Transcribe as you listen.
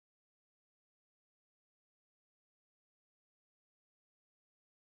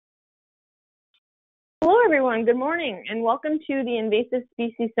Hello everyone, good morning, and welcome to the Invasive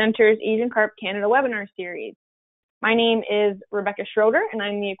Species Center's Asian Carp Canada webinar series. My name is Rebecca Schroeder, and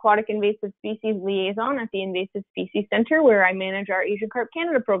I'm the Aquatic Invasive Species Liaison at the Invasive Species Center, where I manage our Asian Carp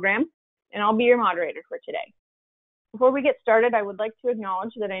Canada program, and I'll be your moderator for today. Before we get started, I would like to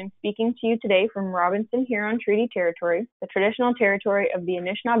acknowledge that I am speaking to you today from Robinson Huron Treaty Territory, the traditional territory of the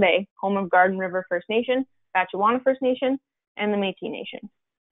Anishinaabe, home of Garden River First Nation, Batchewana First Nation, and the Métis Nation.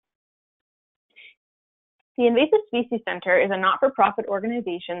 The Invasive Species Center is a not-for-profit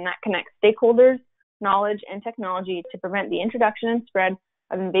organization that connects stakeholders, knowledge, and technology to prevent the introduction and spread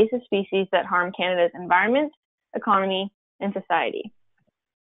of invasive species that harm Canada's environment, economy, and society.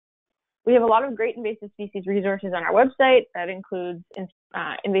 We have a lot of great invasive species resources on our website that includes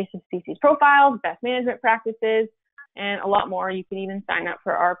invasive species profiles, best management practices, and a lot more. You can even sign up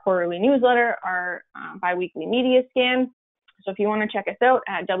for our quarterly newsletter, our bi-weekly media scan. So if you want to check us out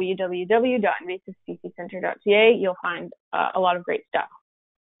at www.invasivespeciescenter.ca, you'll find a lot of great stuff.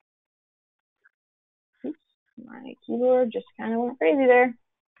 Oops, my keyboard just kind of went crazy there.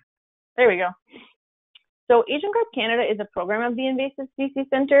 There we go. So Asian Carp Canada is a program of the Invasive Species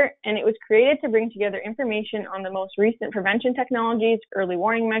Center, and it was created to bring together information on the most recent prevention technologies, early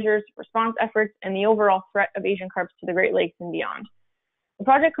warning measures, response efforts, and the overall threat of Asian carps to the Great Lakes and beyond. The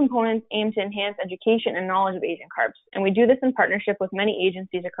project components aim to enhance education and knowledge of Asian carps, and we do this in partnership with many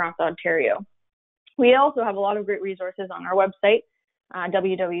agencies across Ontario. We also have a lot of great resources on our website,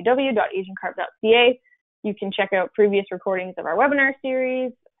 www.asiancarp.ca. You can check out previous recordings of our webinar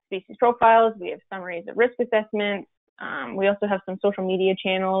series, species profiles. We have summaries of risk assessments. We also have some social media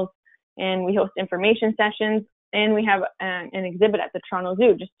channels, and we host information sessions, and we have an exhibit at the Toronto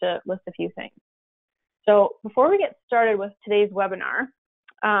Zoo, just to list a few things. So before we get started with today's webinar,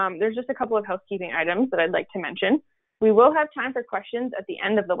 there's just a couple of housekeeping items that I'd like to mention. We will have time for questions at the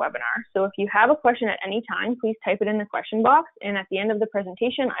end of the webinar. So if you have a question at any time, please type it in the question box. And at the end of the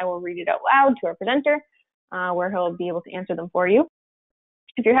presentation, I will read it out loud to our presenter, where he'll be able to answer them for you.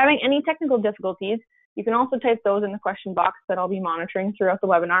 If you're having any technical difficulties, you can also type those in the question box that I'll be monitoring throughout the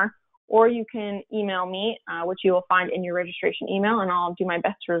webinar, or you can email me, which you will find in your registration email, and I'll do my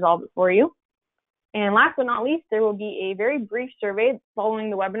best to resolve it for you. And last but not least, there will be a very brief survey following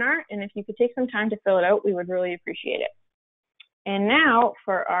the webinar, and if you could take some time to fill it out, we would really appreciate it. And now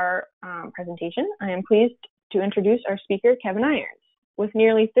for our presentation, I am pleased to introduce our speaker, Kevin Irons. With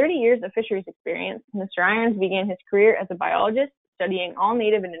nearly 30 years of fisheries experience, Mr. Irons began his career as a biologist, studying all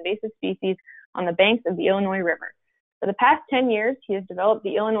native and invasive species on the banks of the Illinois River. For the past 10 years, he has developed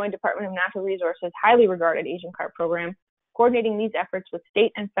the Illinois Department of Natural Resources' highly regarded Asian carp program, coordinating these efforts with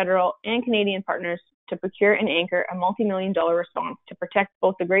state and federal and Canadian partners to procure and anchor a multi-million-dollar response to protect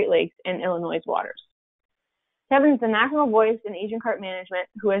both the Great Lakes and Illinois' waters. Kevin is the national voice in Asian carp management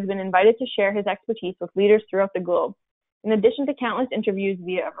who has been invited to share his expertise with leaders throughout the globe. In addition to countless interviews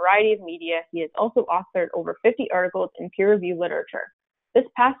via a variety of media, he has also authored over 50 articles in peer-reviewed literature. This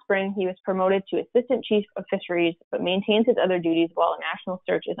past spring, he was promoted to Assistant Chief of Fisheries, but maintains his other duties while a national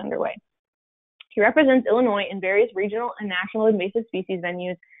search is underway. He represents Illinois in various regional and national invasive species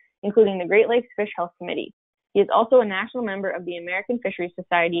venues, including the Great Lakes Fish Health Committee. He is also a national member of the American Fisheries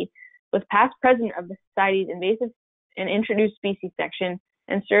Society, was past president of the Society's Invasive and Introduced Species section,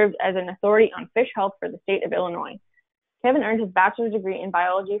 and served as an authority on fish health for the state of Illinois. Kevin earned his bachelor's degree in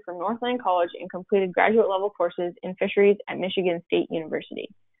biology from Northland College and completed graduate-level courses in fisheries at Michigan State University.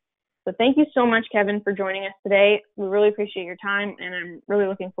 So thank you so much, Kevin, for joining us today. We really appreciate your time, and I'm really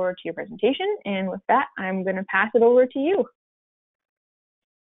looking forward to your presentation. And with that, I'm going to pass it over to you.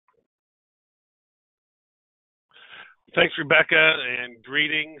 Thanks, Rebecca, and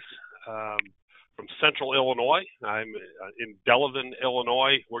greetings from Central Illinois. I'm in Delavan,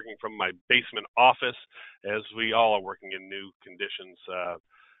 Illinois, working from my basement office, as we all are working in new conditions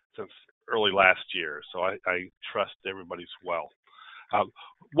since early last year. So I trust everybody's well.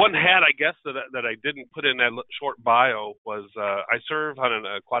 One hat, I guess, that I didn't put in that short bio was I serve on an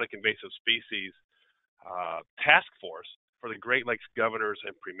aquatic invasive species task force for the Great Lakes governors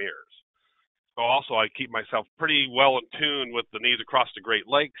and premiers. So also I keep myself pretty well in tune with the needs across the Great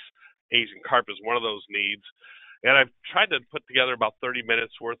Lakes. Asian carp is one of those needs. And I've tried to put together about 30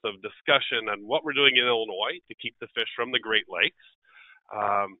 minutes worth of discussion on what we're doing in Illinois to keep the fish from the Great Lakes.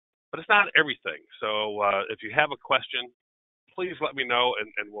 But it's not everything. So if you have a question, please let me know,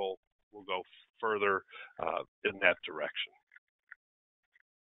 and we'll go further in that direction.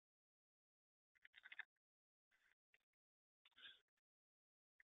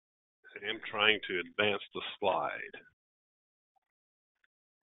 I am trying to advance the slide.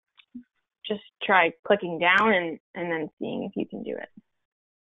 Just try clicking down and then seeing if you can do it.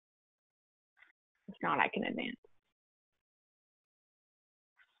 not, I can advance.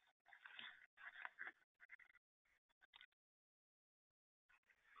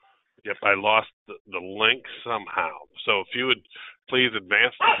 Yep, I lost the link somehow. So if you would please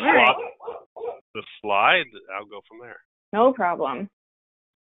advance the slide, I'll go from there. No problem.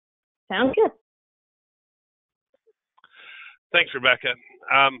 Sounds good. Thanks, Rebecca.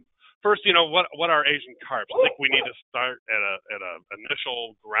 First, what are Asian carps? I think we need to start at a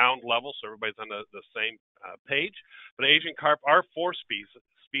initial ground level so everybody's on the same page. But Asian carp are four species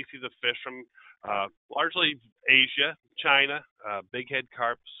of fish from largely Asia, China: bighead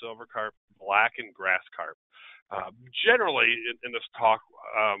carp, silver carp, black and grass carp. Generally, in this talk,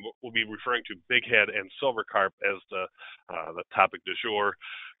 we'll be referring to bighead and silver carp as the topic du jour,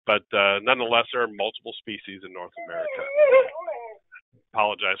 but nonetheless, there are multiple species in North America.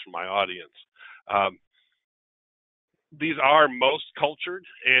 Apologize for my audience. These are most cultured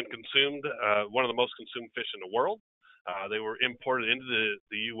and consumed, one of the most consumed fish in the world. They were imported into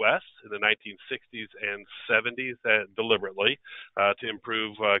the U.S. in the 1960s and 70s deliberately to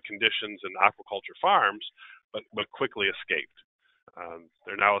improve conditions in aquaculture farms, but quickly escaped.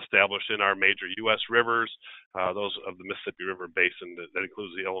 They're now established in our major U.S. rivers, those of the Mississippi River Basin that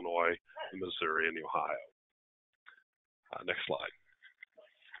includes the Illinois, the Missouri, and the Ohio. Next slide.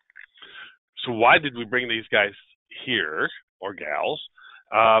 So why did we bring these guys here, or gals?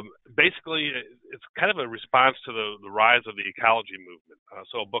 Basically, it's kind of a response to the rise of the ecology movement.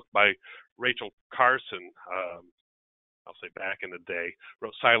 So a book by Rachel Carson, I'll say back in the day,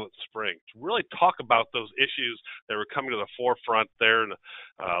 wrote Silent Spring to really talk about those issues that were coming to the forefront there in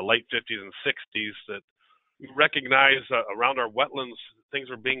the late 50s and 60s, that we recognize around our wetlands things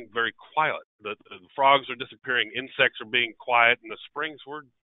were being very quiet. The frogs are disappearing, insects are being quiet, and the springs were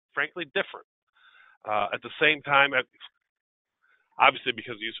frankly different. At the same time, obviously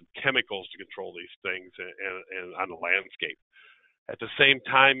because of the use of chemicals to control these things and on the landscape. At the same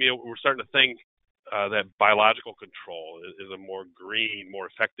time, we're starting to think that biological control is a more green, more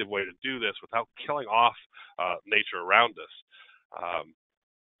effective way to do this without killing off nature around us.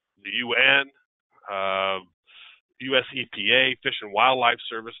 The UN, US EPA, Fish and Wildlife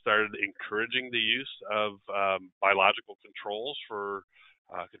Service started encouraging the use of biological controls for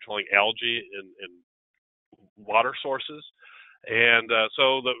controlling algae in water sources. And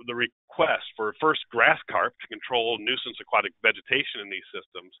so the request for first grass carp to control nuisance aquatic vegetation in these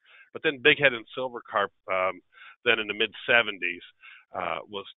systems, but then bighead and silver carp then in the mid-70s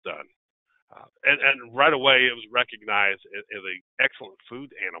was done. And right away it was recognized as an excellent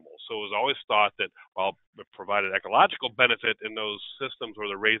food animal. So it was always thought that while it provided ecological benefit in those systems where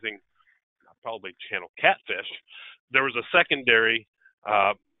they're raising probably channel catfish, there was a secondary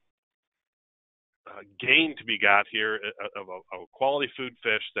gain to be got here of a quality food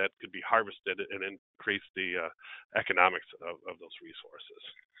fish that could be harvested and increase the economics of those resources.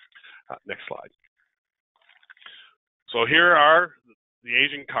 Next slide. So here are the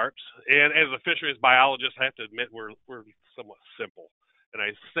Asian carps, and as a fisheries biologist, I have to admit we're somewhat simple, and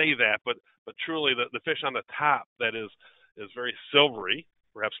I say that, but truly the fish on the top that is very silvery,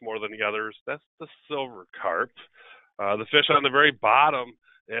 perhaps more than the others, that's the silver carp. The fish on the very bottom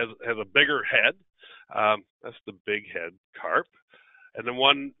has a bigger head. That's the big head carp, and the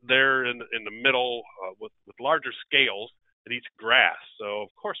one there in the middle with larger scales that eats grass. So of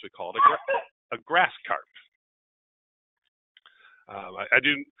course we call it a grass carp. I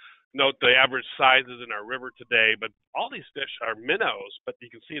do note the average sizes in our river today, but all these fish are minnows, but you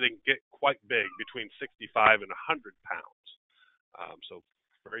can see they can get quite big, between 65 and 100 pounds. So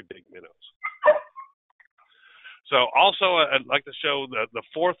very big minnows. So also, I'd like to show the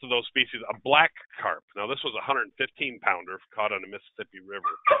fourth of those species, a black carp. Now, this was a 115-pounder caught on the Mississippi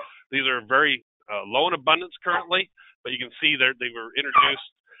River. These are very low in abundance currently, but you can see they were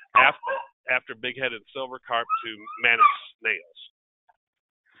introduced after bighead and silver carp to manage snails.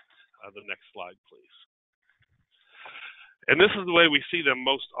 The next slide, please. And this is the way we see them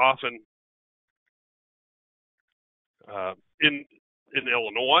most often in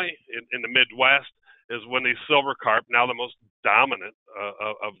Illinois, in the Midwest, is when these silver carp, now the most dominant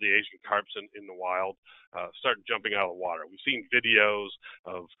of the Asian carps in the wild, start jumping out of the water. We've seen videos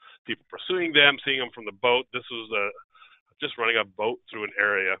of people pursuing them, seeing them from the boat. This was just running a boat through an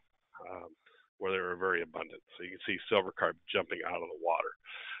area where they were very abundant. So you can see silver carp jumping out of the water.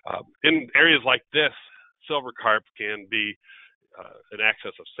 In areas like this, silver carp can be in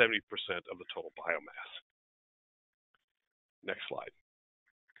excess of 70% of the total biomass. Next slide.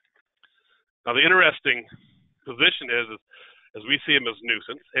 Now, the interesting position is we see them as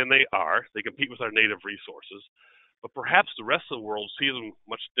nuisance, and they are. They compete with our native resources, but perhaps the rest of the world sees them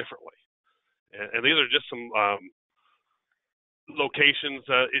much differently. And these are just some locations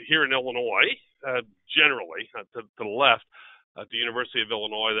here in Illinois, generally, to the left, at the University of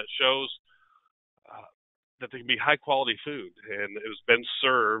Illinois, that shows that there can be high-quality food, and it has been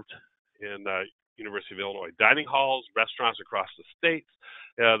served in University of Illinois dining halls, restaurants across the states.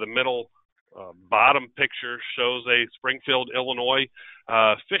 The middle bottom picture shows a Springfield, Illinois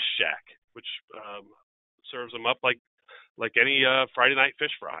fish shack, which serves them up like any Friday night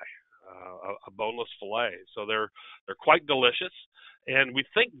fish fry, a boneless fillet. So they're quite delicious, and we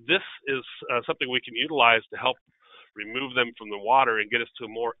think this is something we can utilize to help remove them from the water and get us to a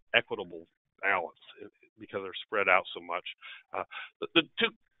more equitable balance because they're spread out so much. The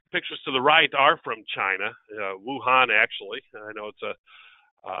two pictures to the right are from China, Wuhan actually. I know it's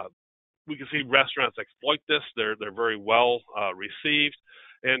we can see restaurants exploit this. They're very well received,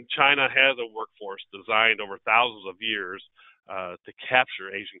 and China has a workforce designed over thousands of years to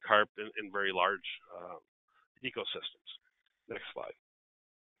capture Asian carp in very large ecosystems. Next slide.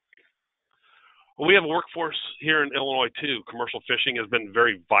 Well, we have a workforce here in Illinois too. Commercial fishing has been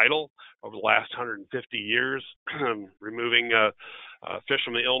very vital over the last 150 years, removing fish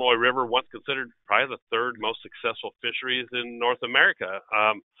from the Illinois River, once considered probably the third most successful fisheries in North America.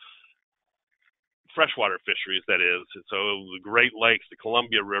 Freshwater fisheries, that is. So the Great Lakes, the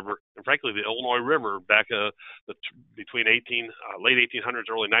Columbia River, and frankly the Illinois River back between late 1800s,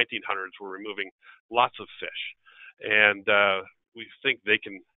 early 1900s, were removing lots of fish. And we think they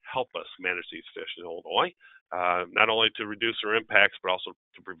can help us manage these fish in Illinois, not only to reduce their impacts, but also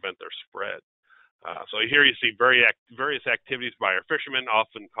to prevent their spread. So here you see various activities by our fishermen,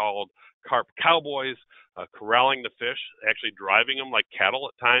 often called carp cowboys, corralling the fish, actually driving them like cattle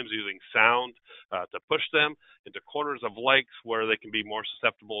at times, using sound to push them into corners of lakes where they can be more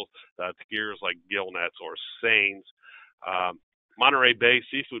susceptible to gears like gill nets or seines. Monterey Bay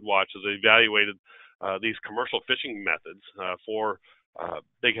Seafood Watch has evaluated these commercial fishing methods for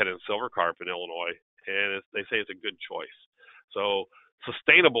bighead and silver carp in Illinois, and they say it's a good choice. So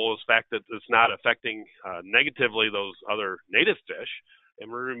sustainable is the fact that it's not affecting negatively those other native fish,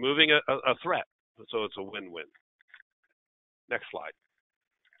 and we're removing a threat. So it's a win-win. Next slide.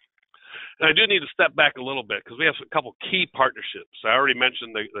 And I do need to step back a little bit because we have a couple key partnerships. I already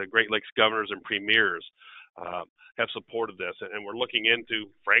mentioned the Great Lakes governors and premiers have supported this, and we're looking into,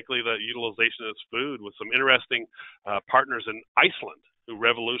 frankly, the utilization of this food with some interesting partners in Iceland who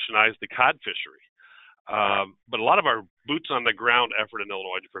revolutionized the cod fishery. But a lot of our boots on the ground effort in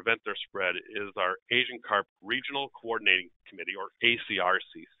Illinois to prevent their spread is our Asian Carp Regional Coordinating Committee, or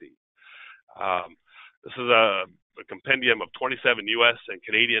ACRCC. This is a compendium of 27 U.S. and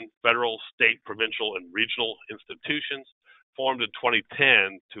Canadian federal, state, provincial, and regional institutions formed in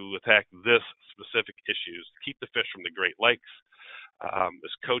 2010 to attack this specific issues, keep the fish from the Great Lakes.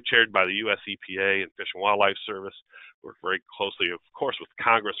 It's co-chaired by the U.S. EPA and Fish and Wildlife Service. Work very closely, of course, with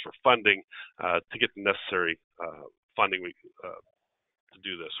Congress for funding to get the necessary funding to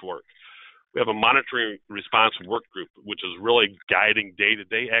do this work. We have a monitoring response work group, which is really guiding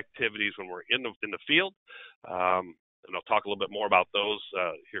day-to-day activities when we're in the field. And I'll talk a little bit more about those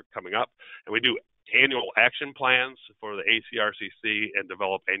here coming up. And we do annual action plans for the ACRCC and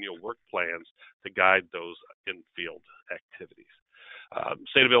develop annual work plans to guide those in-field activities.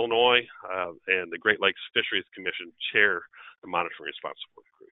 State of Illinois and the Great Lakes Fisheries Commission chair the monitoring response work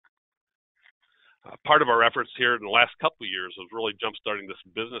group. Part of our efforts here in the last couple of years was really jumpstarting this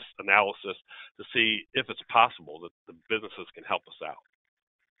business analysis to see if it's possible that the businesses can help us out.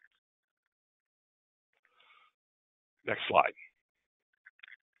 Next slide.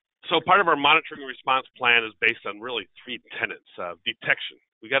 So part of our monitoring response plan is based on really three tenets. Detection.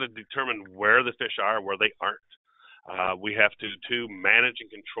 We got to determine where the fish are, where they aren't. We have to manage and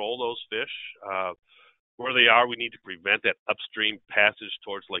control those fish. Where they are, we need to prevent that upstream passage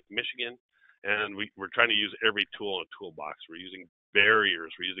towards Lake Michigan. And we're trying to use every tool in a toolbox. We're using barriers.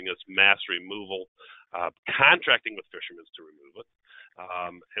 We're using this mass removal, contracting with fishermen to remove it.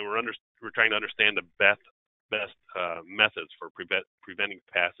 And we're trying to understand the best methods for preventing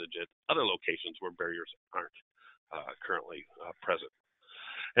passage at other locations where barriers aren't currently present.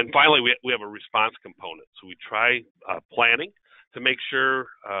 And finally, we have a response component. So we try planning to make sure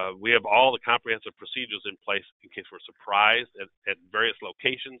we have all the comprehensive procedures in place in case we're surprised at various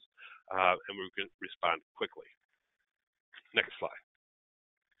locations, and we can respond quickly. Next slide.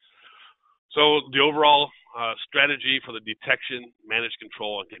 So the overall strategy for the detection, managed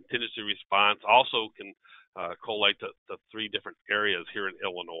control, and contingency response also can collate to three different areas here in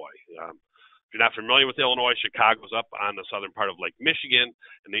Illinois. If you're not familiar with Illinois, Chicago's up on the southern part of Lake Michigan,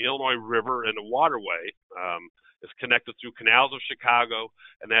 and the Illinois River and the waterway It's connected through canals of Chicago,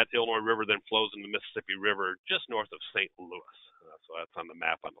 and that Illinois River then flows in the Mississippi River just north of St. Louis. So that's on the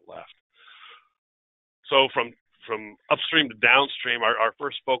map on the left. So from upstream to downstream, our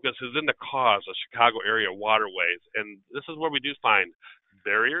first focus is in the cause of Chicago area waterways. And this is where we do find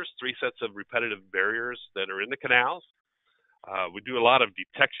barriers, 3 sets of repetitive barriers that are in the canals. We do a lot of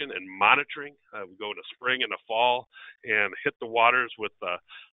detection and monitoring. We go in the spring and the fall and hit the waters with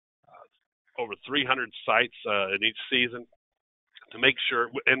over 300 sites in each season to make sure,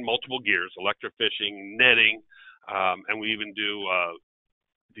 in multiple gears, electrofishing, netting, and we even do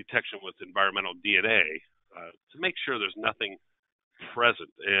detection with environmental DNA to make sure there's nothing present.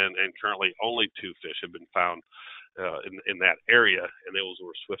 And currently only 2 fish have been found in that area, and those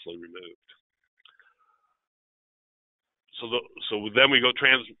were swiftly removed. So then we go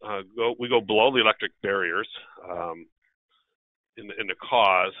below the electric barriers in the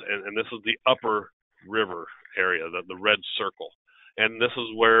cause, and this is the upper river area, the red circle, and this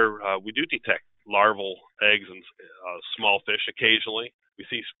is where we do detect larval eggs and small fish occasionally. We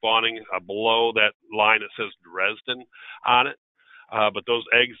see spawning below that line that says Dresden on it, but those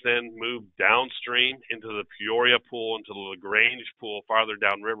eggs then move downstream into the Peoria pool, into the LaGrange pool farther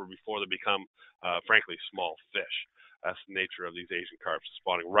downriver before they become, frankly, small fish. That's the nature of these Asian carps,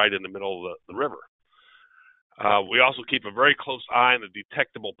 spawning right in the middle of the river. We also keep a very close eye on the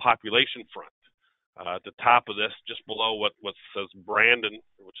detectable population front. At the top of this, just below what says Brandon,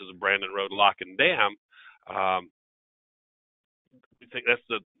 which is a Brandon Road lock and dam, we think that's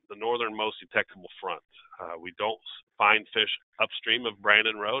the northernmost detectable front. We don't find fish upstream of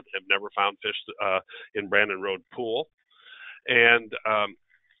Brandon Road. Have never found fish in Brandon Road pool. And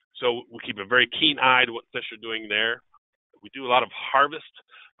so we keep a very keen eye to what fish are doing there. We do a lot of harvest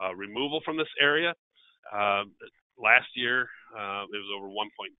removal from this area. Last year, it was over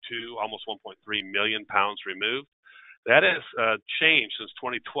 1.2, almost 1.3 million pounds removed. That has changed since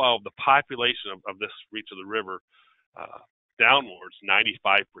 2012. The population of this reach of the river downwards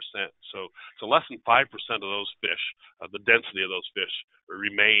 95%. So less than 5% of those fish, the density of those fish,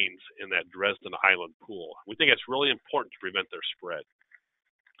 remains in that Dresden Island pool. We think it's really important to prevent their spread.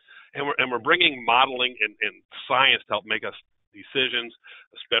 And we're bringing modeling and science to help make us decisions,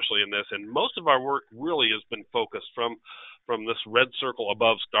 especially in this. And most of our work really has been focused from this red circle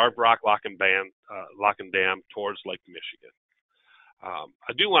above Starved Rock Lock and Dam towards Lake Michigan.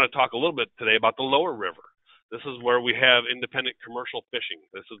 I do want to talk a little bit today about the lower river. This is where we have independent commercial fishing.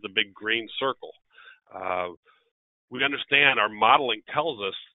 This is the big green circle. We understand, our modeling tells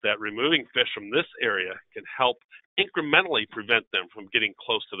us that removing fish from this area can help incrementally prevent them from getting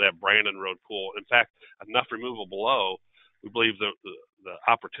close to that Brandon Road pool. In fact, enough removal below, we believe the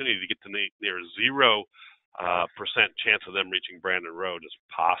opportunity to get to near 0% chance of them reaching Brandon Road is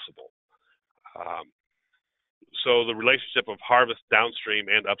possible. So the relationship of harvest downstream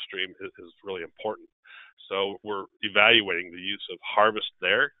and upstream is really important. So we're evaluating the use of harvest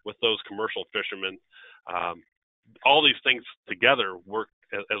there with those commercial fishermen. All these things together work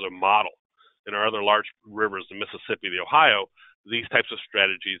as a model. In our other large rivers, the Mississippi, the Ohio, these types of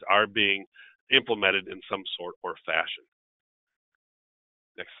strategies are being implemented in some sort or fashion.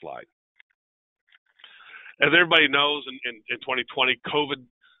 Next slide. As everybody knows, in 2020,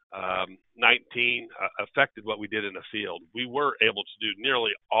 COVID-19 affected what we did in the field. We were able to do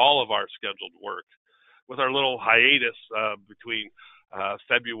nearly all of our scheduled work with our little hiatus between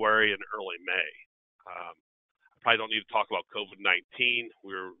February and early May. Probably don't need to talk about COVID-19.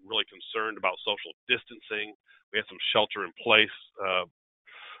 We were really concerned about social distancing. We had some shelter in place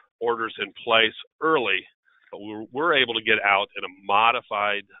orders in place early, but we were able to get out in a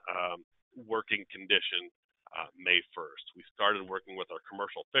modified working condition May 1st. We started working with our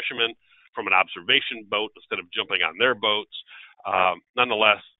commercial fishermen from an observation boat instead of jumping on their boats.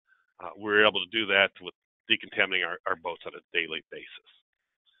 Nonetheless, we were able to do that with decontaminating our boats on a daily basis.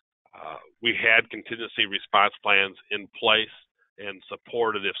 We had contingency response plans in place and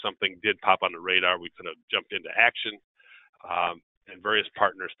supported if something did pop on the radar, we could have jumped into action. And various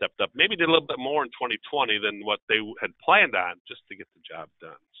partners stepped up, maybe did a little bit more in 2020 than what they had planned on just to get the job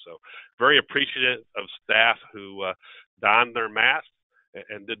done. So very appreciative of staff who donned their masks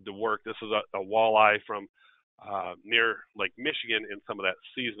and did the work. This is a walleye from near Lake Michigan in some of that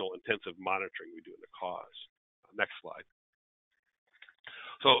seasonal intensive monitoring we do in the cause. Next slide.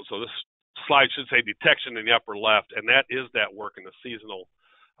 So this slide should say detection in the upper left, and that is that work in the seasonal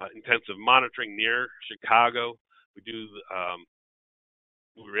intensive monitoring near Chicago. We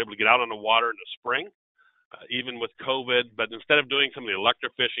were able to get out on the water in the spring, even with COVID, but instead of doing some of the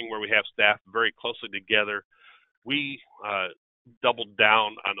electrofishing where we have staff very closely together, we doubled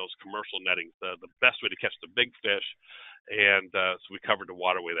down on those commercial nettings, the best way to catch the big fish, and so we covered the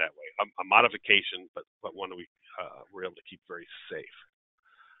waterway that way. A modification, but one that we were able to keep very safe.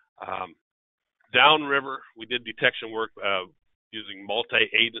 Downriver, we did detection work using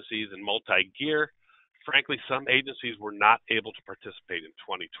multi-agencies and multi-gear. Frankly, some agencies were not able to participate in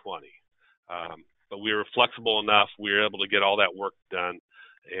 2020, but we were flexible enough. We were able to get all that work done,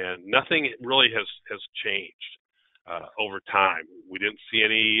 and nothing really has changed over time. We didn't see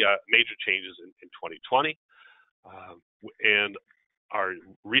any major changes in 2020, and our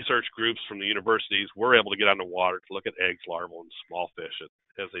research groups from the universities were able to get on the water to look at eggs, larvae, and small fish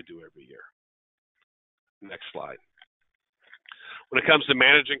as they do every year. Next slide. When it comes to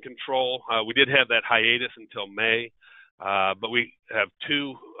managing control, we did have that hiatus until May, but we have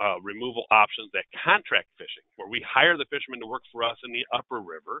two removal options: that contract fishing, where we hire the fishermen to work for us in the upper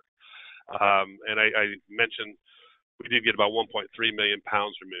river. And I mentioned we did get about 1.3 million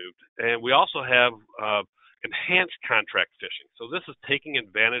pounds removed. And we also have enhanced contract fishing. So this is taking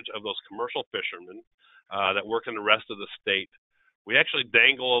advantage of those commercial fishermen that work in the rest of the state. We actually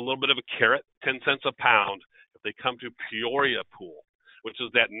dangle a little bit of a carrot, 10 cents a pound, if they come to Peoria Pool, which is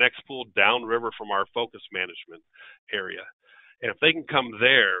that next pool downriver from our focus management area. And if they can come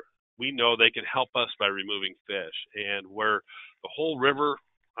there, we know they can help us by removing fish. And where the whole river,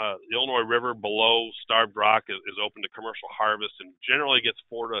 the Illinois River below Starved Rock is open to commercial harvest and generally gets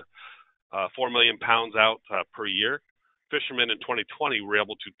 4 million pounds out per year. Fishermen in 2020 were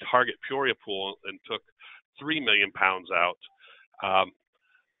able to target Peoria Pool and took 3 million pounds out.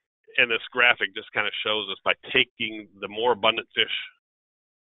 And this graphic just kind of shows us by taking the more abundant fish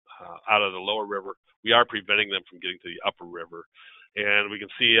out of the lower river, we are preventing them from getting to the upper river. And we can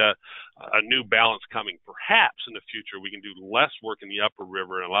see a new balance coming. Perhaps in the future, we can do less work in the upper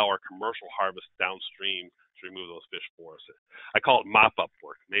river and allow our commercial harvest downstream to remove those fish for us. I call it mop-up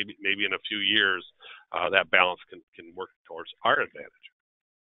work. Maybe in a few years, that balance can work towards our advantage.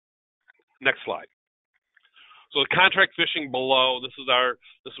 Next slide. So the contract fishing below, this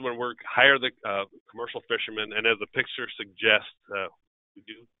is when we hire the commercial fishermen, and as the picture suggests, we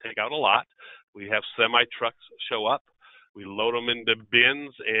do take out a lot. We have semi-trucks show up. We load them into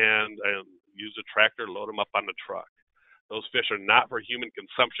bins and use a tractor to load them up on the truck. Those fish are not for human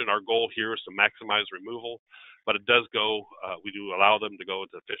consumption. Our goal here is to maximize removal, but it does go, we do allow them to go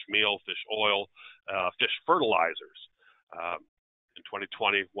into fish meal, fish oil, fish fertilizers. In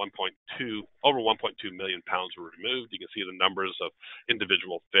 2020, over 1.2 million pounds were removed. You can see the numbers of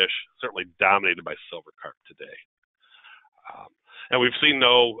individual fish, certainly dominated by silver carp today. And we've seen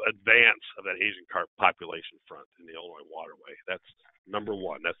no advance of that Asian carp population front in the Illinois waterway. That's number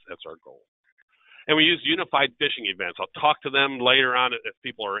one. That's our goal. And we use unified fishing events. I'll talk to them later on if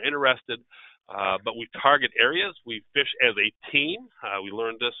people are interested. But we target areas. We fish as a team. We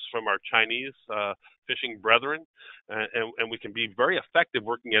learned this from our Chinese fishing brethren. And we can be very effective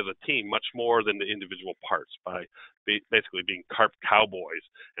working as a team, much more than the individual parts, by basically being carp cowboys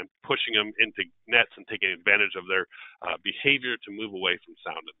and pushing them into nets and taking advantage of their behavior to move away from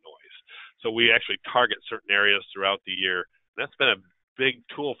sound and noise. So we actually target certain areas throughout the year. And that's been a big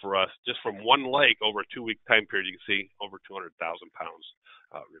tool for us. Just from one lake over a 2-week time period, you can see over 200,000 pounds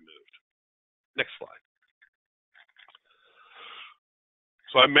removed. Next slide.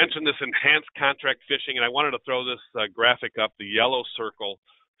 So I mentioned this enhanced contract fishing, and I wanted to throw this graphic up, the yellow circle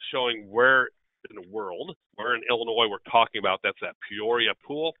showing where in the world, where in Illinois we're talking about. That's that Peoria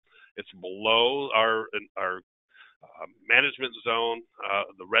Pool. It's below our management zone,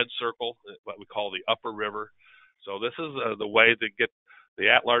 the red circle, what we call the upper river. So this is the way to get the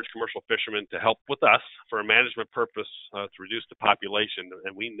at-large commercial fishermen to help with us for a management purpose to reduce the population.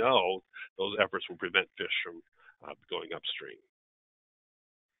 And we know those efforts will prevent fish from going upstream.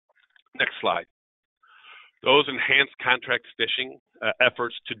 Next slide. Those enhanced contract fishing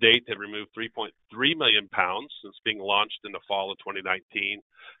efforts to date have removed 3.3 million pounds since being launched in the fall of 2019,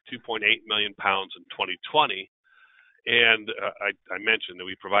 2.8 million pounds in 2020. And I mentioned that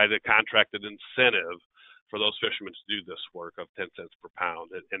we provided a contracted incentive for those fishermen to do this work of 10 cents per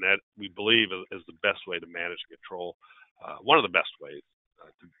pound. And that, we believe, is the best way to manage and control, one of the best ways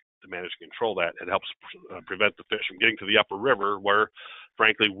to manage and control that. It helps prevent the fish from getting to the upper river where,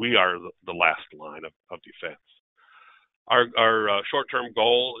 frankly, we are the last line of defense. Our short-term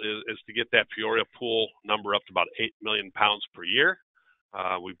goal is to get that Peoria Pool number up to about 8 million pounds per year.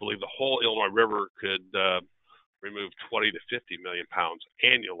 We believe the whole Illinois River could remove 20 to 50 million pounds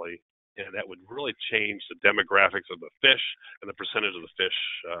annually, and that would really change the demographics of the fish and the percentage of the fish,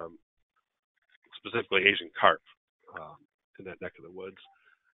 specifically Asian carp, in that neck of the woods,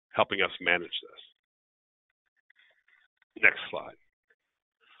 helping us manage this. Next slide.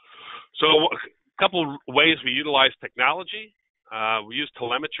 So a couple ways we utilize technology. We use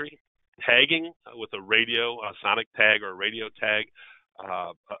telemetry, tagging with a radio, a sonic tag or a radio tag,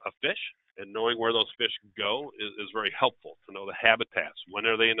 a fish, and knowing where those fish go is very helpful to know the habitats. When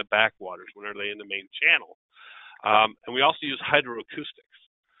are they in the backwaters? When are they in the main channel? And we also use hydroacoustics.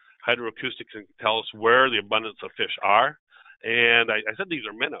 Hydroacoustics can tell us where the abundance of fish are. And I said these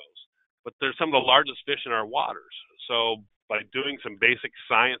are minnows, but they're some of the largest fish in our waters. So by doing some basic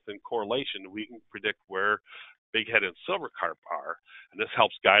science and correlation, we can predict where big-headed silver carp are, and this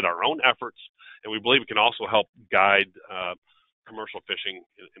helps guide our own efforts, and we believe it can also help guide commercial fishing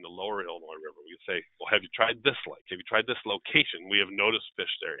in the lower Illinois River. We can say, well, have you tried this lake? Have you tried this location? We have noticed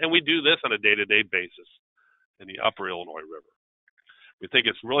fish there, and we do this on a day-to-day basis in the upper Illinois River. We think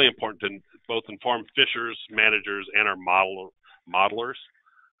it's really important to both inform fishers, managers, and our modelers.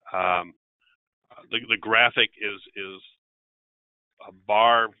 The graphic is a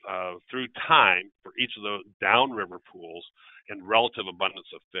bar through time for each of the downriver pools and relative abundance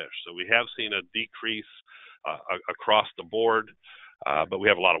of fish. So we have seen a decrease across the board, but we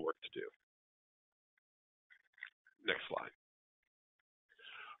have a lot of work to do. Next slide.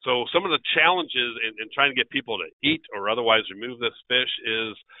 So some of the challenges in trying to get people to eat or otherwise remove this fish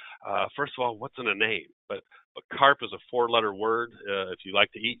is, first of all, what's in a name? But carp is a 4-letter word. If you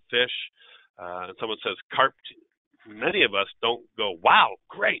like to eat fish, and someone says carp, many of us don't go, wow,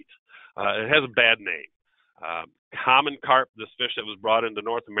 great. It has a bad name. Common carp, this fish that was brought into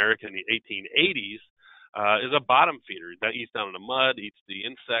North America in the 1880s, is a bottom feeder. That eats down in the mud, eats the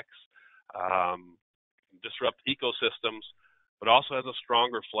insects, disrupt ecosystems, but also has a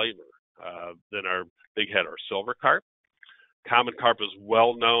stronger flavor than our big head or silver carp. Common carp is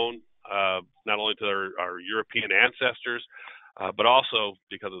well known not only to our European ancestors, but also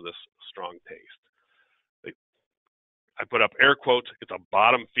because of this strong taste. I put up air quotes, it's a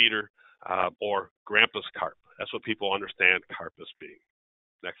bottom feeder or grandpa's carp. That's what people understand carp as being.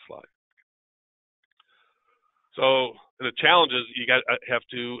 Next slide. So the challenge is you have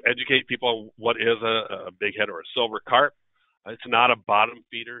to educate people on what is a big head or a silver carp. It's not a bottom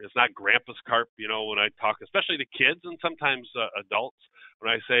feeder. It's not grandpa's carp. You know, when I talk, especially to kids and sometimes adults, when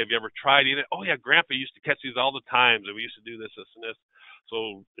I say, have you ever tried eating it? Oh yeah, grandpa used to catch these all the time, and we used to do this, and this.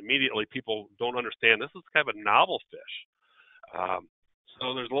 So immediately people don't understand this is kind of a novel fish.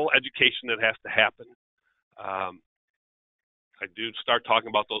 So there's a little education that has to happen. I do start talking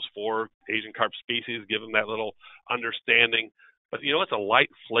about those 4 Asian carp species, give them that little understanding. But you know, it's a light,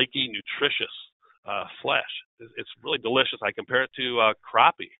 flaky, nutritious flesh. It's really delicious. I compare it to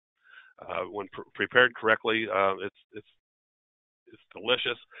crappie. When prepared correctly, it's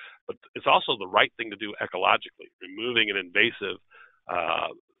delicious, but it's also the right thing to do ecologically, removing an invasive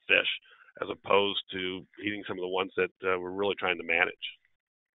fish as opposed to eating some of the ones that we're really trying to manage.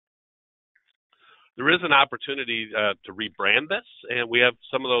 There is an opportunity to rebrand this, and we have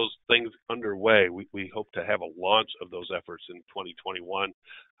some of those things underway. We hope to have a launch of those efforts in 2021,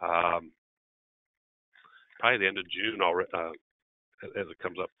 probably the end of June already, as it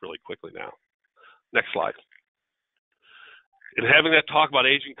comes up really quickly now. Next slide. In having that talk about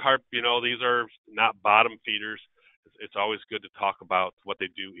Asian carp, you know, these are not bottom feeders. It's always good to talk about what they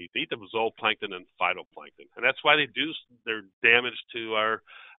do eat. They eat the zooplankton and phytoplankton, and that's why they do their damage to our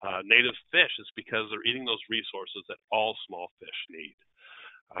native fish. Is because they're eating those resources that all small fish need.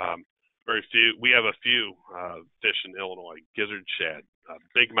 Very few. We have a few fish in Illinois: gizzard shad,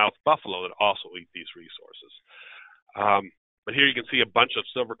 big-mouth buffalo that also eat these resources. But here you can see a bunch of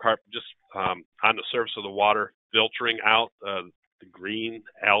silver carp just on the surface of the water, filtering out the green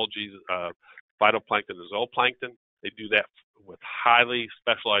algae, phytoplankton and zooplankton. They do that with highly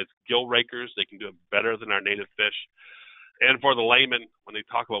specialized gill rakers. They can do it better than our native fish. And for the layman, when they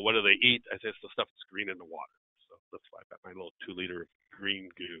talk about what do they eat, I say it's the stuff that's green in the water. So that's why I've got my little 2-liter green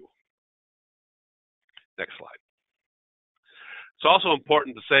goo. Next slide. It's also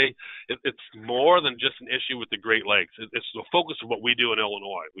important to say it's more than just an issue with the Great Lakes. It's the focus of what we do in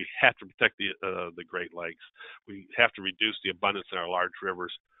Illinois. We have to protect the Great Lakes. We have to reduce the abundance in our large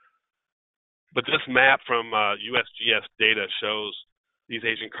rivers. But this map from USGS data shows these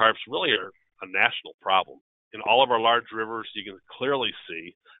Asian carps really are a national problem. In all of our large rivers, you can clearly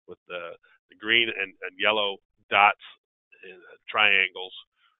see with the green and yellow dots and triangles.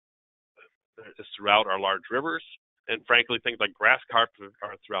 It's throughout our large rivers. And frankly, things like grass carp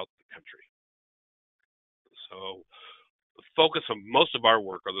are throughout the country. So the focus of most of our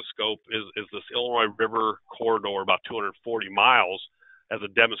work, or the scope, is this Illinois River corridor, about 240 miles, as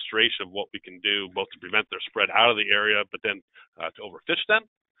a demonstration of what we can do, both to prevent their spread out of the area, but then to overfish them,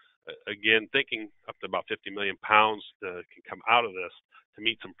 Again, thinking up to about 50 million pounds can come out of this to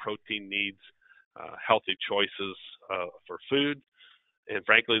meet some protein needs, healthy choices for food. And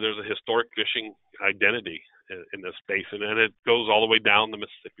frankly, there's a historic fishing identity in this basin, and it goes all the way down the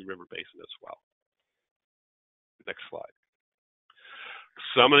Mississippi River Basin as well. Next slide.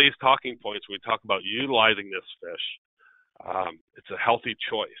 Some of these talking points, when we talk about utilizing this fish, it's a healthy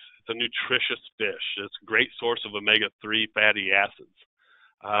choice. It's a nutritious fish. It's a great source of omega-3 fatty acids.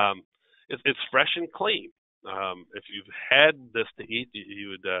 It's fresh and clean. If you've had this to eat, you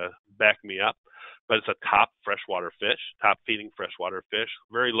would back me up. But it's a top freshwater fish, top feeding freshwater fish,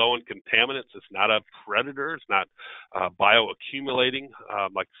 very low in contaminants. It's not a predator. It's not bioaccumulating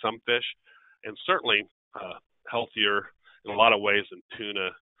like some fish, and certainly healthier in a lot of ways than tuna,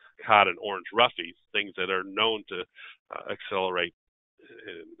 cod, and orange roughies, things that are known to accelerate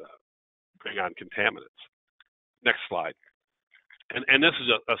and bring on contaminants. Next slide. And this is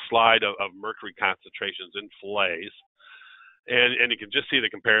a slide of mercury concentrations in fillets. And you can just see the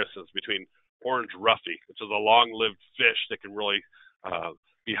comparisons between orange roughy, which is a long-lived fish that can really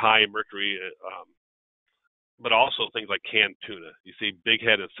be high in mercury, but also things like canned tuna. You see big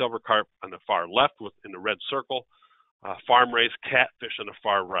head and silver carp on the far left in the red circle, farm-raised catfish on the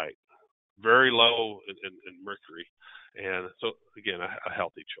far right. Very low in mercury. And so, again, a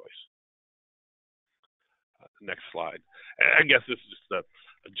healthy choice. Next slide. I guess this is just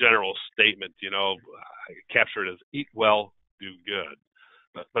a general statement, I capture it as eat well, do good.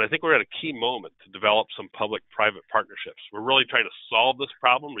 But I think we're at a key moment to develop some public-private partnerships. We're really trying to solve this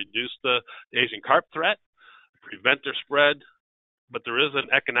problem, reduce the Asian carp threat, prevent their spread, but there is an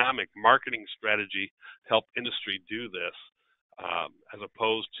economic marketing strategy to help industry do this, as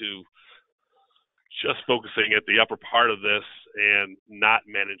opposed to just focusing at the upper part of this and not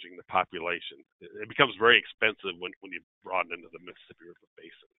managing the population. It becomes very expensive when you broaden into the Mississippi River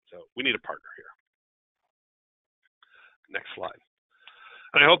Basin. So we need a partner here. Next slide.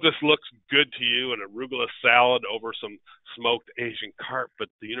 And I hope this looks good to you, an arugula salad over some smoked Asian carp, but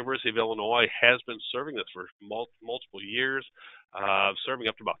the University of Illinois has been serving this for multiple years,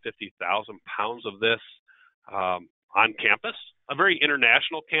 serving up to about 50,000 pounds of this on campus, a very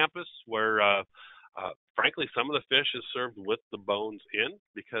international campus where frankly, some of the fish is served with the bones in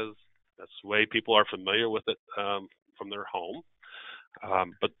because that's the way people are familiar with it from their home.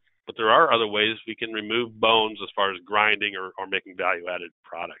 But there are other ways we can remove bones as far as grinding or making value-added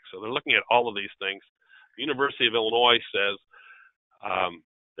products. So they're looking at all of these things. The University of Illinois says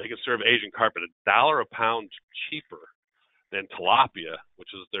they can serve Asian carp at $1 a pound cheaper than tilapia,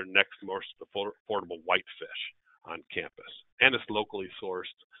 which is their next most affordable white fish on campus. And it's locally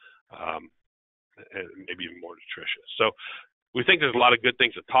sourced. And maybe even more nutritious. So we think there's a lot of good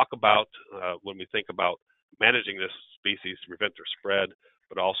things to talk about when we think about managing this species to prevent their spread,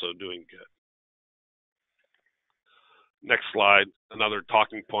 but also doing good. Next slide, another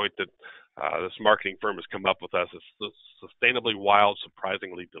talking point that this marketing firm has come up with us is sustainably wild,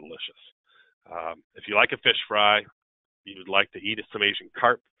 surprisingly delicious. If you like a fish fry, you would like to eat some Asian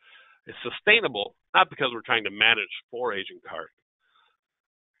carp. It's sustainable, not because we're trying to manage for Asian carp,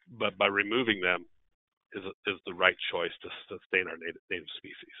 but by removing them is the right choice to sustain our native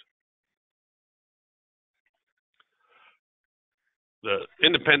species.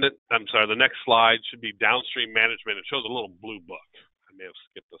 The next slide should be downstream management. It shows a little blue book. I may have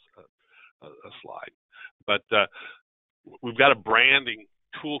skipped a slide. But we've got a branding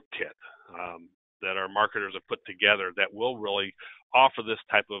toolkit that our marketers have put together that will really offer this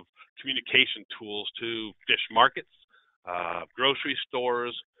type of communication tools to fish markets, grocery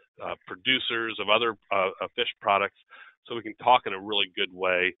stores, producers of other fish products, so we can talk in a really good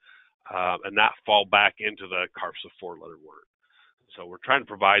way and not fall back into the carp's a four-letter word. So we're trying to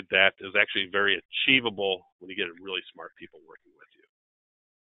provide that is actually very achievable when you get really smart people working with you.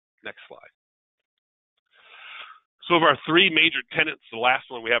 Next slide. So of our three major tenets, the last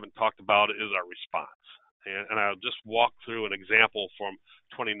one we haven't talked about is our response. And I'll just walk through an example from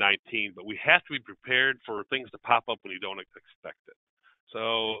 2019, but we have to be prepared for things to pop up when you don't expect it.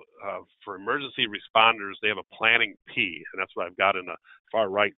 So for emergency responders, they have a planning P, and that's what I've got in the far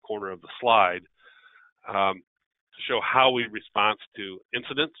right corner of the slide, to show how we respond to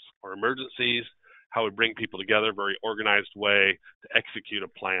incidents or emergencies, how we bring people together, a very organized way to execute a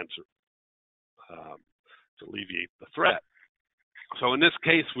plan to alleviate the threat. So in this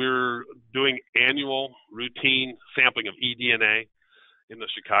case, we're doing annual routine sampling of eDNA in the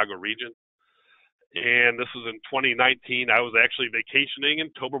Chicago region. And this was in 2019. I was actually vacationing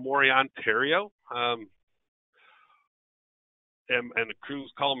in Tobermory, Ontario. And the crew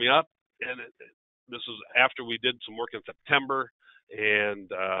was calling me up. And this was after we did some work in September. and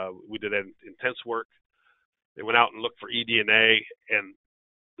we did intense work. They went out and looked for eDNA, and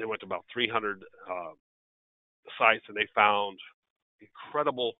they went to about 300 sites, and they found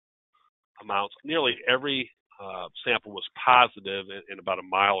incredible amounts. Nearly every sample was positive in about a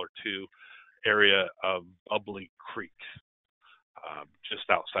mile or two area of Bubbly Creek, just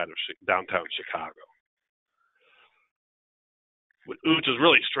outside of downtown Chicago. Which is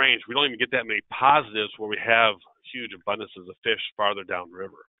really strange. We don't even get that many positives where we have huge abundances of fish farther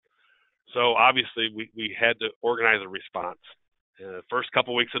downriver. So obviously we had to organize a response. The first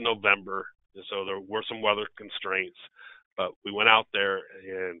couple weeks of November, and so there were some weather constraints, but we went out there,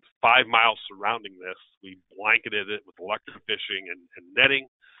 and 5 miles surrounding this, we blanketed it with electric fishing and netting.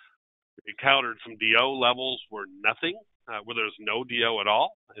 We encountered some DO levels where nothing, where there was no DO at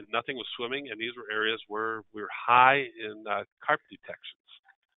all, and nothing was swimming, and these were areas where we were high in carp detections.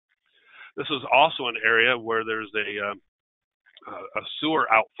 This is also an area where there's a sewer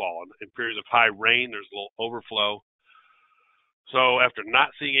outfall. In periods of high rain, there's a little overflow. So after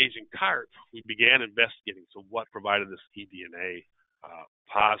not seeing Asian carp, we began investigating. So what provided this eDNA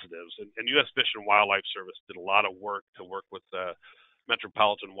positives? And U.S. Fish and Wildlife Service did a lot of work to work with the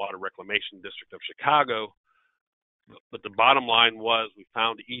Metropolitan Water Reclamation District of Chicago. But the bottom line was we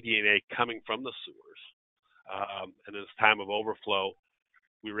found eDNA coming from the sewers. And in this time of overflow,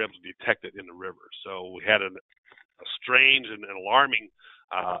 we were able to detect it in the river. So we had a strange and alarming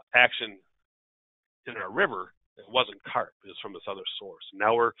action in our river. It wasn't carp. It was from this other source.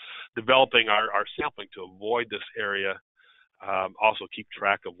 Now we're developing our sampling to avoid this area. Also keep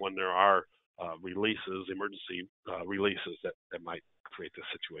track of when there are releases, emergency releases that might create this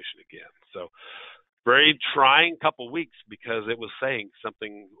situation again. So very trying couple weeks because it was saying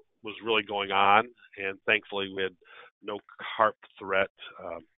something was really going on, and thankfully we had no carp threat.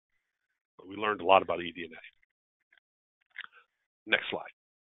 But we learned a lot about eDNA. Next slide.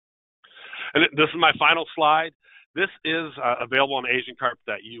 And this is my final slide. This is available on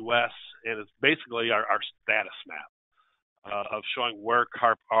asiancarp.us, and it's basically our status map of showing where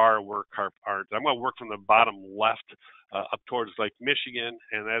carp are, where carp aren't. I'm going to work from the bottom left up towards Lake Michigan,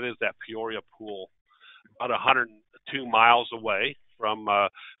 and that is that Peoria Pool, about 102 miles away from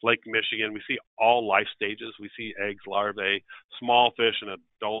Lake Michigan. We see all life stages. We see eggs, larvae, small fish, and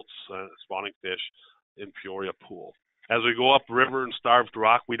adults, spawning fish in Peoria Pool. As we go up river and Starved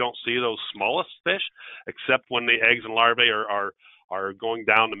Rock, we don't see those smallest fish, except when the eggs and larvae are going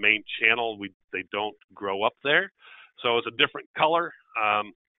down the main channel. They don't grow up there. So it's a different color.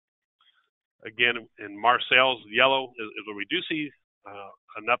 Again, in Marcel's yellow is where we do see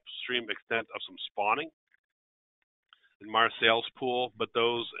an upstream extent of some spawning in Marcel's pool, but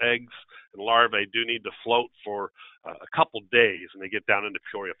those eggs and larvae do need to float for a couple days, and they get down into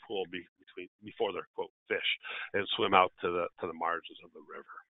Peoria Pool before they're quote fish and swim out to the margins of the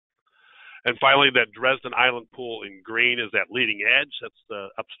river. And finally, that Dresden Island Pool in green is that leading edge. That's the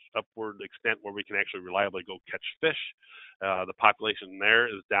upward extent where we can actually reliably go catch fish. The population there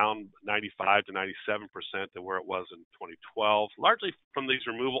is down 95 to 97% than where it was in 2012, largely from these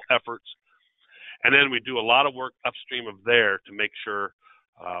removal efforts. And then we do a lot of work upstream of there to make sure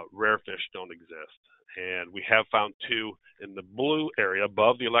rare fish don't exist. And we have found two in the blue area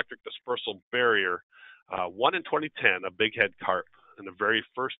above the electric dispersal barrier. One in 2010, a bighead carp. And the very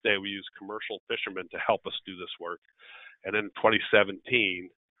first day we used commercial fishermen to help us do this work. And in 2017,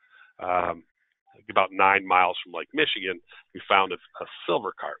 about 9 miles from Lake Michigan, we found a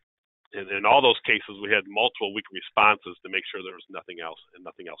silver carp. And in all those cases, we had multiple week responses to make sure there was nothing else, and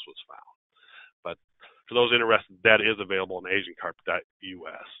nothing else was found. But for those interested, that is available on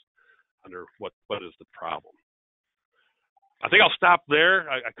asiancarp.us under what is the problem. I think I'll stop there.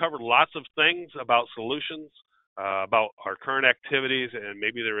 I covered lots of things about solutions, about our current activities, and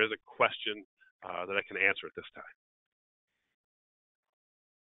maybe there is a question that I can answer at this time.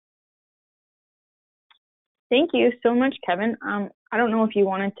 Thank you so much, Kevin. I don't know if you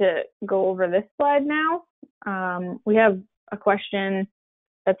wanted to go over this slide now. We have a question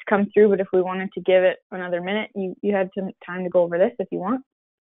that's come through, but if we wanted to give it another minute, you had some time to go over this if you want.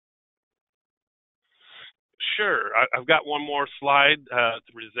 Sure. I've got one more slide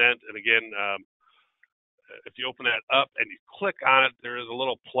to present. And again, if you open that up and you click on it, there is a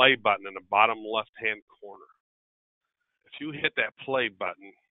little play button in the bottom left-hand corner. If you hit that play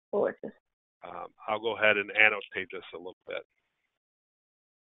button, I'll go ahead and annotate this a little bit.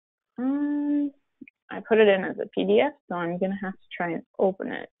 I put it in as a PDF, so I'm going to have to try and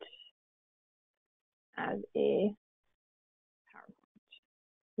open it as a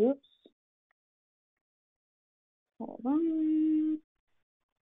PowerPoint. Oops. Hold on.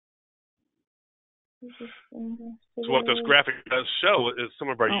 So what this graphic does show is some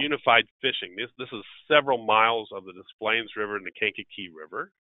of our unified fishing. This is several miles of the Des Plaines River and the Kankakee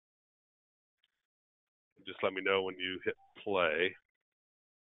River. Just let me know when you hit play.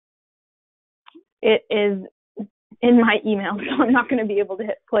 It is in my email, so I'm not going to be able to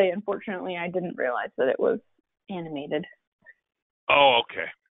hit play. Unfortunately, I didn't realize that it was animated. Oh, okay.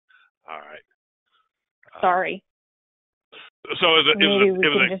 All right. Sorry. So it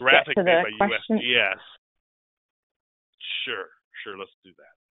was a graphic made by USGS. Sure. Let's do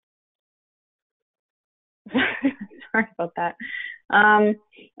that. Sorry about that.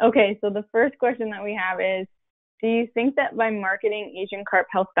 Okay, so the first question that we have is, do you think that by marketing Asian carp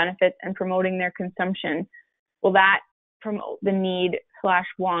health benefits and promoting their consumption, will that promote the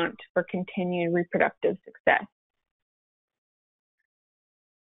need/want for continued reproductive success?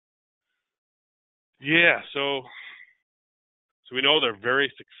 Yeah, so we know they're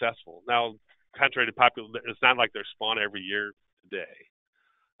very successful. Now, contrary to popular, it's not like they're spawned every year today.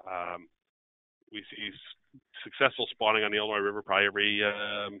 We see successful spawning on the Illinois River probably every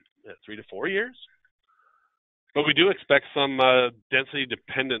 3 to 4 years. But we do expect some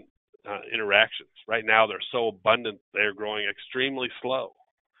density-dependent interactions. Right now, they're so abundant, they're growing extremely slow.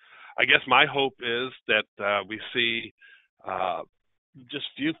 I guess my hope is that we see just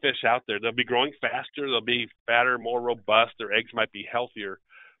few fish out there. They'll be growing faster, they'll be fatter, more robust, their eggs might be healthier,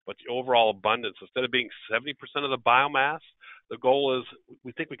 but the overall abundance, instead of being 70% of the biomass, the goal is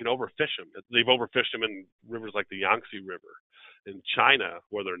we think we can overfish them. They've overfished them in rivers like the Yangtze River in China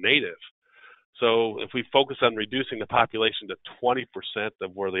where they're native. So if we focus on reducing the population to 20%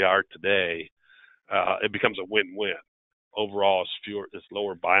 of where they are today, it becomes a win-win. Overall, it's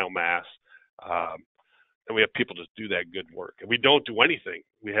lower biomass, and we have people to do that good work. If we don't do anything,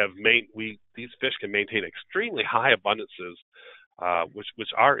 these fish can maintain extremely high abundances, which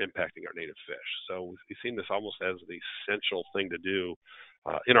are impacting our native fish. So we've seen this almost as the essential thing to do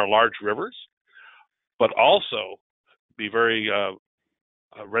in our large rivers, but also be very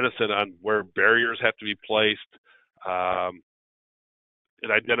reticent on where barriers have to be placed, and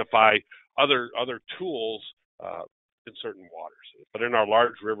identify other tools in certain waters. But in our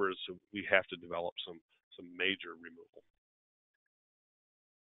large rivers, we have to develop some major removal.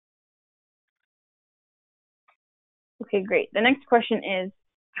 Okay, great. The next question is,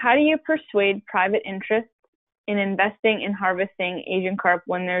 how do you persuade private interests in investing in harvesting Asian carp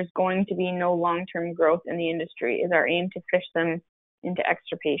when there's going to be no long-term growth in the industry? Is our aim to fish them into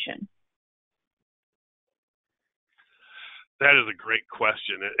extirpation? That is a great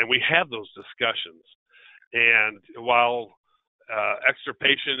question, and we have those discussions. And while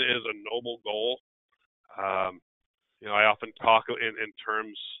extirpation is a noble goal, I often talk in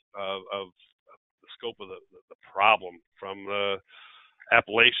terms of the scope of the problem, from the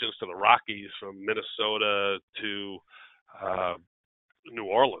Appalachians to the Rockies, from Minnesota to New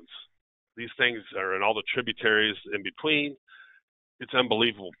Orleans. These things are in all the tributaries in between. It's an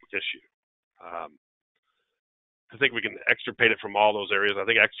unbelievable issue. I think we can extirpate it from all those areas. I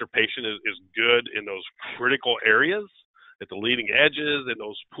think extirpation is good in those critical areas, at the leading edges, in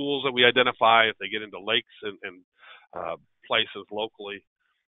those pools that we identify, if they get into lakes and places locally.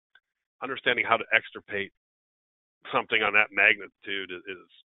 Understanding how to extirpate something on that magnitude is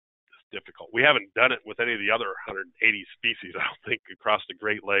difficult. We haven't done it with any of the other 180 species, I don't think, across the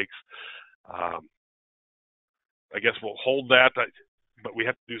Great Lakes. I guess we'll hold that, but we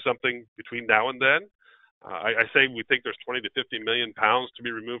have to do something between now and then. I say we think there's 20 to 50 million pounds to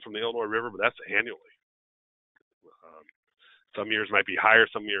be removed from the Illinois River, but that's annually. Some years might be higher,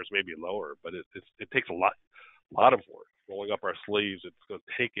 some years may be lower, but it takes a lot of work. Rolling up our sleeves, it's going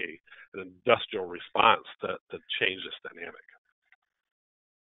to take an industrial response to change this dynamic.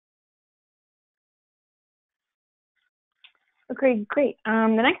 Okay, great.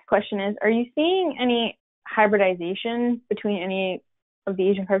 The next question is, are you seeing any hybridization between any of the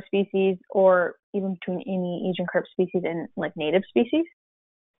Asian carp species, or even between any Asian carp species and native species?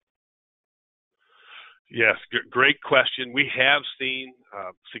 Yes, great question. We have seen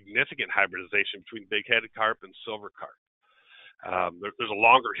significant hybridization between big-headed carp and silver carp. There's a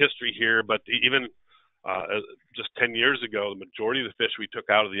longer history here, but even just 10 years ago, the majority of the fish we took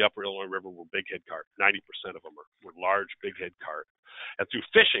out of the upper Illinois River were big-head carp. 90% of them were large big-head carp. And through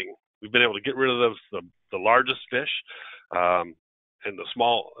fishing, we've been able to get rid of the largest fish and the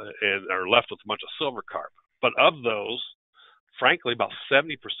small, and are left with a bunch of silver carp. But of those, frankly, about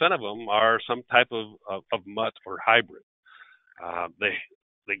 70% of them are some type of mutt or hybrid.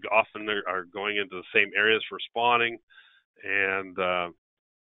 They often are going into the same areas for spawning, and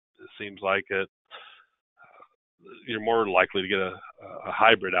it seems like you're more likely to get a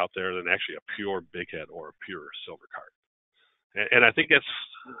hybrid out there than actually a pure bighead or a pure silver carp. And I think that's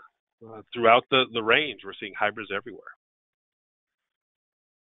throughout the range. We're seeing hybrids everywhere.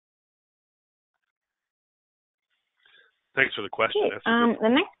 Thanks for the question. Okay. The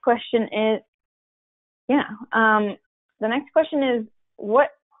next question is, the next question is,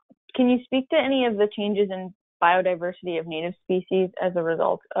 can you speak to any of the changes in biodiversity of native species as a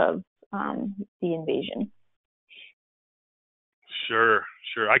result of the invasion? Sure,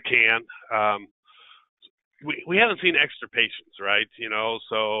 I can. We haven't seen extirpations, right?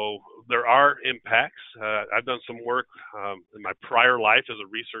 So there are impacts. I've done some work in my prior life as a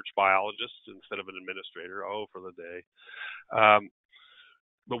research biologist instead of an administrator. Oh, for the day.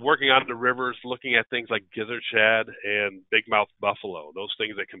 But working on the rivers, looking at things like gizzard shad and big-mouth buffalo, those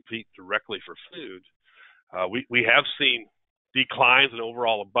things that compete directly for food, we have seen declines in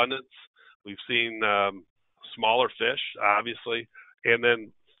overall abundance. We've seen smaller fish, obviously, and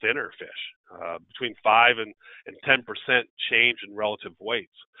then thinner fish, between 5 and 10% change in relative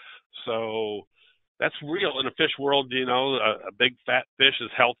weights. So that's real in a fish world. A big fat fish is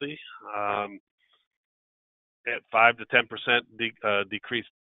healthy. At 5 to 10% decreased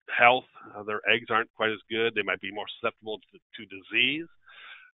health, their eggs aren't quite as good. They might be more susceptible to disease.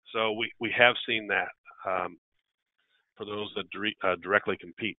 So we have seen that for those that directly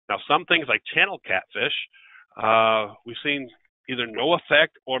compete. Now, some things like channel catfish, we've seen either no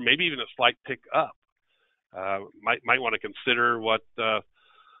effect or maybe even a slight tick up. Might want to consider what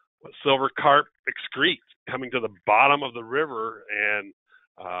silver carp excrete coming to the bottom of the river and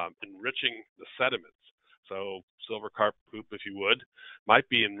enriching the sediments. So silver carp poop, if you would, might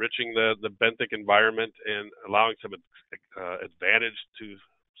be enriching the benthic environment and allowing some advantage to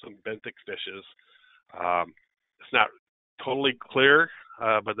some benthic fishes. It's not totally clear,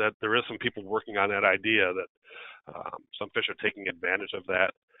 but that there is some people working on that idea that some fish are taking advantage of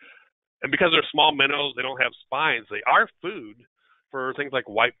that. And because they're small minnows, they don't have spines, they are food for things like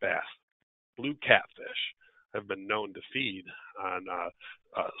white bass. Blue catfish have been known to feed on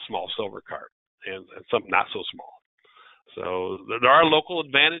small silver carp. And some not so small. So there are local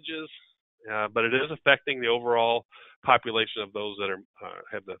advantages, but it is affecting the overall population of those that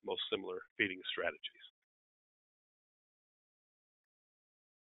have the most similar feeding strategies.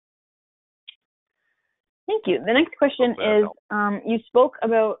 Thank you. The next question is, you spoke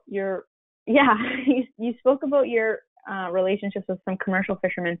about your relationships with some commercial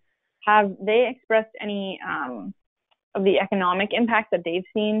fishermen. Have they expressed any of the economic impact that they've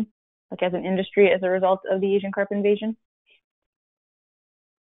seen, like as an industry, as a result of the Asian carp invasion?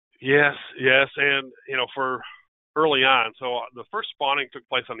 Yes, and for early on, so the first spawning took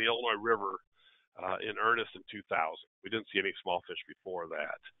place on the Illinois River in earnest in 2000. We didn't see any small fish before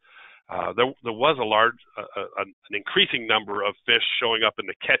that. There was an increasing number of fish showing up in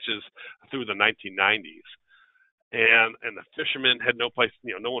the catches through the 1990s, and the fishermen had no place.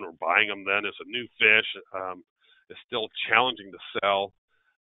 No one were buying them then. It's a new fish. It's still challenging to sell.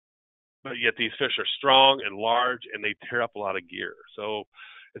 But yet these fish are strong and large, and they tear up a lot of gear. So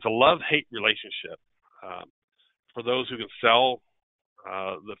it's a love-hate relationship. For those who can sell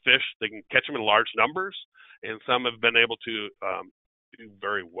the fish, they can catch them in large numbers, and some have been able to do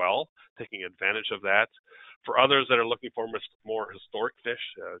very well, taking advantage of that. For others that are looking for more historic fish,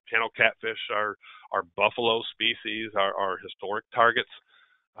 channel catfish are buffalo species, are historic targets.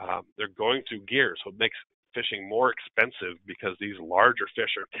 They're going through gear, so it makes fishing more expensive because these larger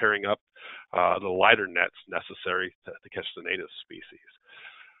fish are tearing up the lighter nets necessary to catch the native species.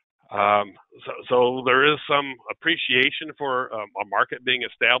 So there is some appreciation for a market being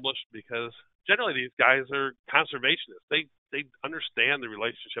established because generally these guys are conservationists. They understand the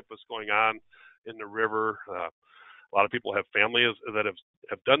relationship that's going on in the river. A lot of people have families that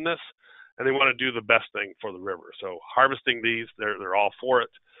have done this, and they want to do the best thing for the river. So harvesting these, they're all for it.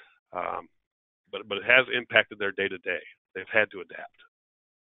 But it has impacted their day-to-day. They've had to adapt.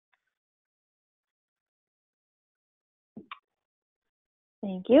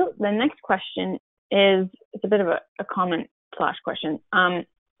 Thank you. The next question it's a bit of a comment/question.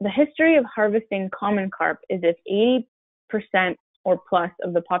 The history of harvesting common carp is if 80% or plus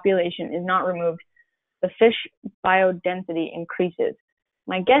of the population is not removed, the fish biodensity increases.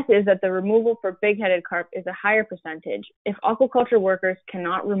 My guess is that the removal for big-headed carp is a higher percentage. If aquaculture workers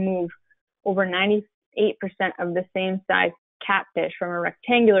cannot remove over 98% of the same size catfish from a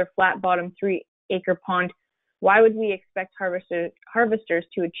rectangular flat-bottom 3-acre pond, why would we expect harvesters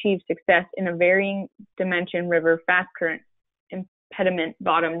to achieve success in a varying dimension river, fast current, impediment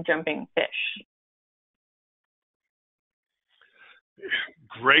bottom jumping fish?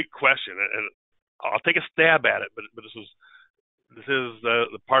 Great question. And I'll take a stab at it, but this is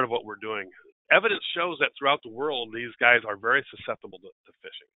the part of what we're doing. Evidence shows that throughout the world, these guys are very susceptible to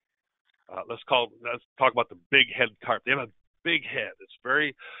fishing. Let's talk about the big head carp. They have a big head. It's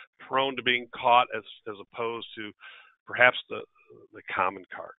very prone to being caught as opposed to perhaps the common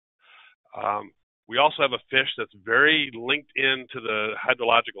carp. We also have a fish that's very linked into the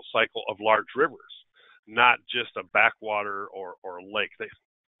hydrological cycle of large rivers, not just a backwater or a lake.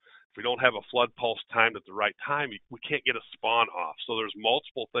 If we don't have a flood pulse timed at the right time, we can't get a spawn off. So there's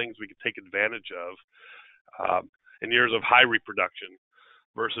multiple things we can take advantage of in years of high reproduction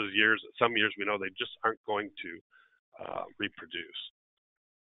versus some years we know they just aren't going to reproduce.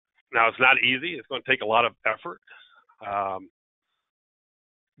 Now, it's not easy. It's going to take a lot of effort.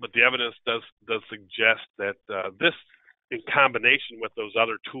 But the evidence does suggest that this, in combination with those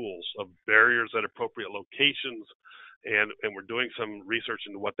other tools of barriers at appropriate locations, and we're doing some research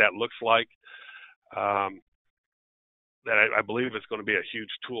into what that looks like, that I believe it's going to be a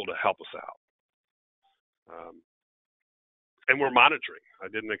huge tool to help us out. And we're monitoring. I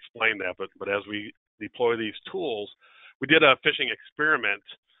didn't explain that, but as we deploy these tools, we did a fishing experiment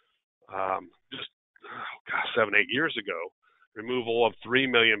just 7-8 years ago. Removal of 3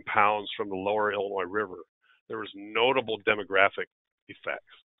 million pounds from the lower Illinois River. There was notable demographic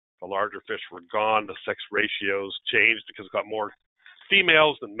effects. The larger fish were gone. The sex ratios changed because it got more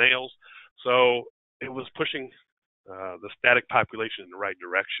females than males. So it was pushing the static population in the right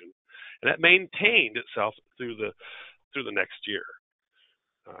direction, and that maintained itself through the next year.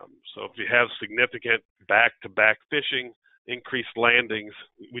 So if you have significant back-to-back fishing, increased landings,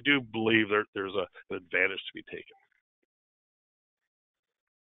 we do believe there's an advantage to be taken.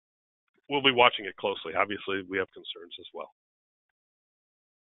 We'll be watching it closely. Obviously, we have concerns as well.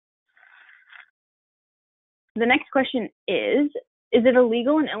 The next question is it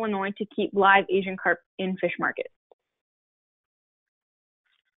illegal in Illinois to keep live Asian carp in fish markets?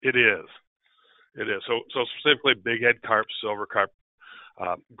 It is. It is. So specifically big head carp, silver carp.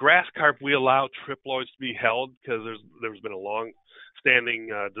 Grass carp, we allow triploids to be held because there's been a long-standing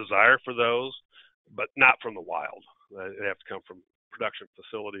desire for those, but not from the wild. They have to come from production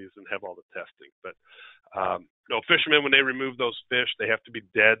facilities and have all the testing. But no, fishermen, when they remove those fish, they have to be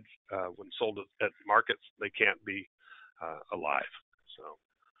dead. When sold at markets, they can't be alive. So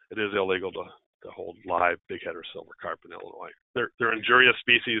it is illegal to hold live big head or silver carp in Illinois. They're injurious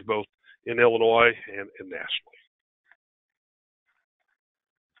species both in Illinois and nationally.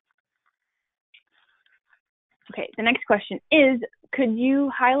 Okay, the next question is, could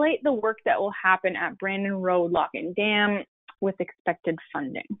you highlight the work that will happen at Brandon Road Lock and Dam with expected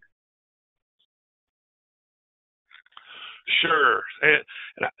funding? Sure.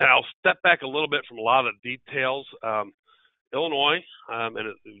 And I'll step back a little bit from a lot of the details. Illinois, and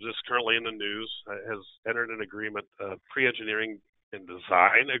it is currently in the news, has entered an agreement, pre-engineering and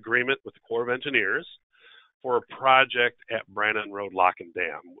design agreement with the Corps of Engineers for a project at Brandon Road Lock and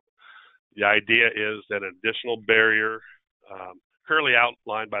Dam. The idea is that an additional barrier currently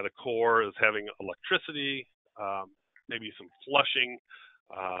outlined by the Corps is having electricity, maybe some flushing,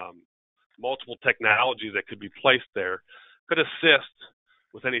 multiple technologies that could be placed there, could assist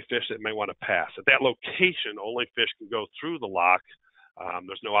with any fish that may want to pass. At that location, only fish can go through the lock.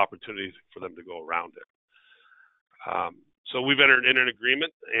 There's no opportunity for them to go around it. So we've entered in an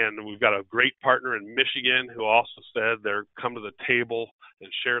agreement, and we've got a great partner in Michigan who also said they're come to the table and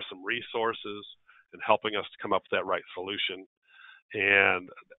share some resources in helping us to come up with that right solution. And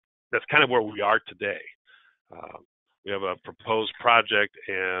that's kind of where we are today. We have a proposed project,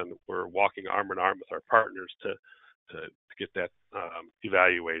 and we're walking arm in arm with our partners to get that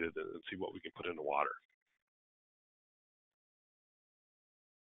evaluated and see what we can put in the water.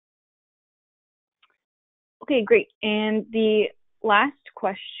 Okay, great. And the last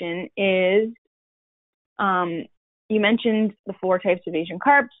question is, you mentioned the 4 types of Asian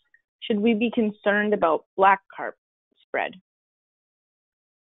carps. Should we be concerned about black carp spread?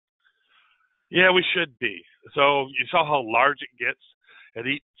 Yeah, we should be. So you saw how large it gets. It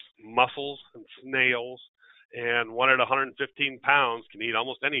eats mussels and snails, and one at 115 pounds can eat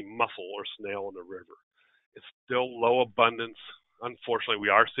almost any mussel or snail in the river. It's still low abundance. Unfortunately, we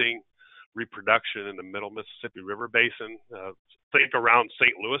are seeing reproduction in the middle Mississippi River Basin, think around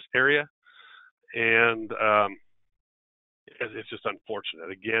St. Louis area, and it's just unfortunate.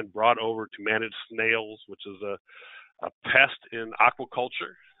 Again, brought over to manage snails, which is a pest in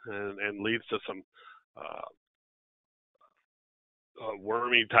aquaculture, and leads to some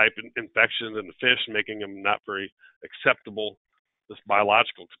wormy type infections in the fish, making them not very acceptable. This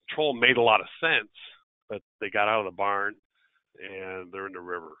biological control made a lot of sense, but they got out of the barn and they're in the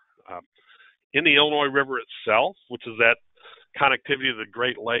river. In the Illinois River itself, which is that connectivity to the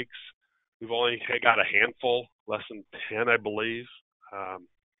Great Lakes, we've only got a handful, less than 10, I believe.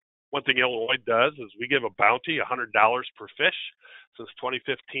 One thing Illinois does is we give a bounty, $100 per fish, since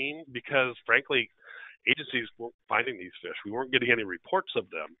 2015, because frankly, agencies weren't finding these fish. We weren't getting any reports of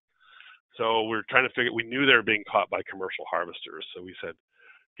them. So we're trying to figure, we knew they were being caught by commercial harvesters. So we said,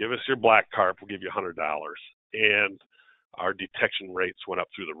 give us your black carp, we'll give you $100. And our detection rates went up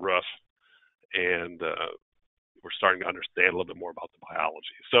through the roof. And we're starting to understand a little bit more about the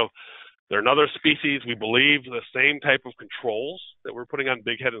biology. So they're another species. We believe the same type of controls that we're putting on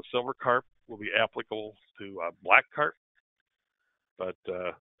bighead and silver carp will be applicable to black carp. But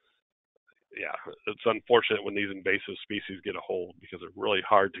yeah, it's unfortunate when these invasive species get a hold, because they're really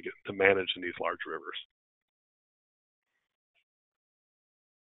hard to manage in these large rivers.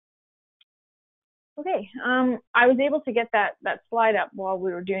 Okay, I was able to get that slide up while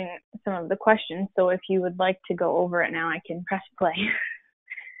we were doing some of the questions, so if you would like to go over it now, I can press play.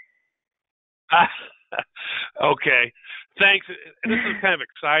 Okay, thanks. And this is kind of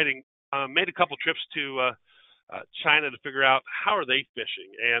exciting. Made a couple trips to China to figure out how are they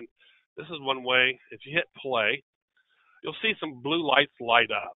fishing, and this is one way. If you hit play, you'll see some blue lights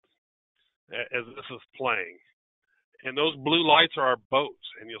light up as this is playing. And those blue lights are our boats,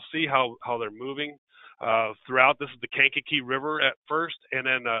 and you'll see how they're moving throughout. This is the Kankakee River at first, and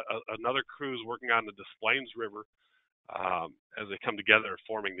then another crew is working on the Des Plaines River as they come together,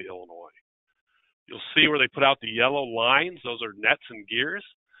 forming the Illinois. You'll see where they put out the yellow lines. Those are nets and gears,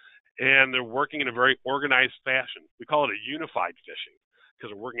 and they're working in a very organized fashion. We call it a unified fishing,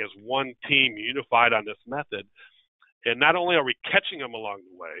 because we're working as one team, unified on this method. And not only are we catching them along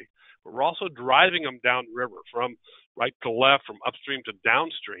the way, but we're also driving them downriver from right to left, from upstream to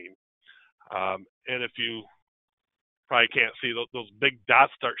downstream. And if you probably can't see, those big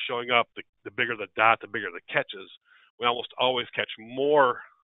dots start showing up. The bigger the dot, the bigger the catches. We almost always catch more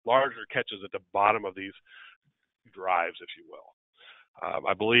larger catches at the bottom of these drives, if you will.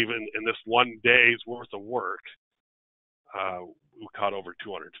 I believe in this one day's worth of work, we caught over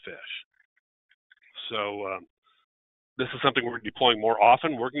 200 fish. So this is something we're deploying more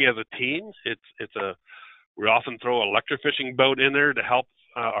often, working as a team. We often throw an electrofishing boat in there to help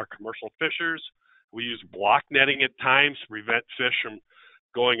our commercial fishers. We use block netting at times to prevent fish from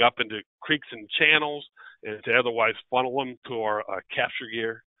going up into creeks and channels, and to otherwise funnel them to our capture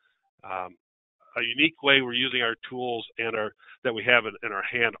gear. A unique way we're using our tools and that we have in our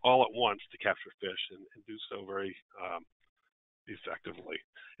hand all at once to capture fish, and do so very effectively.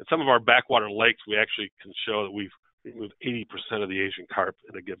 In some of our backwater lakes, we actually can show that we've removed 80% of the Asian carp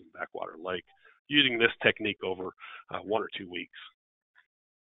in a given backwater lake using this technique over 1 or 2 weeks.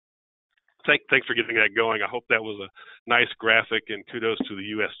 Thanks for getting that going. I hope that was a nice graphic, and kudos to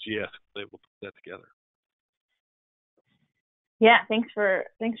the USGS they will put that together. Yeah, thanks for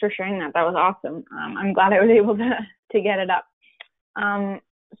sharing that. That was awesome. I'm glad I was able to get it up.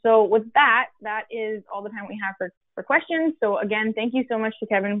 So with that is all the time we have for questions. So again, thank you so much to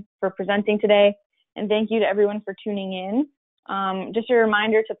Kevin for presenting today, and thank you to everyone for tuning in. Just a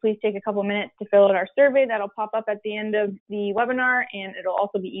reminder to please take a couple minutes to fill out our survey. That'll pop up at the end of the webinar, and it'll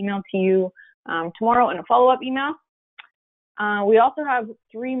also be emailed to you tomorrow in a follow-up email. We also have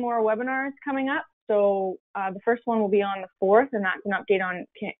 3 more webinars coming up. So the first one will be on the 4th, and that's an update on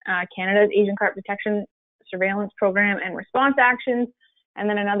Canada's Asian carp detection surveillance program and response actions. And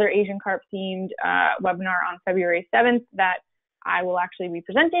then another Asian carp themed webinar on February 7th that I will actually be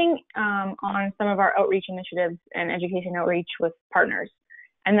presenting on some of our outreach initiatives and education outreach with partners.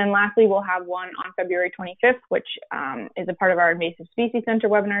 And then lastly, we'll have one on February 25th, which is a part of our Invasive Species Center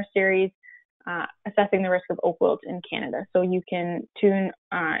webinar series, assessing the risk of oak wilt in Canada. So you can tune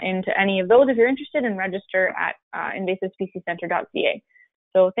into any of those if you're interested, and register at invasivespeciescenter.ca.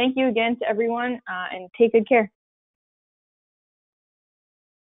 So thank you again to everyone, and take good care.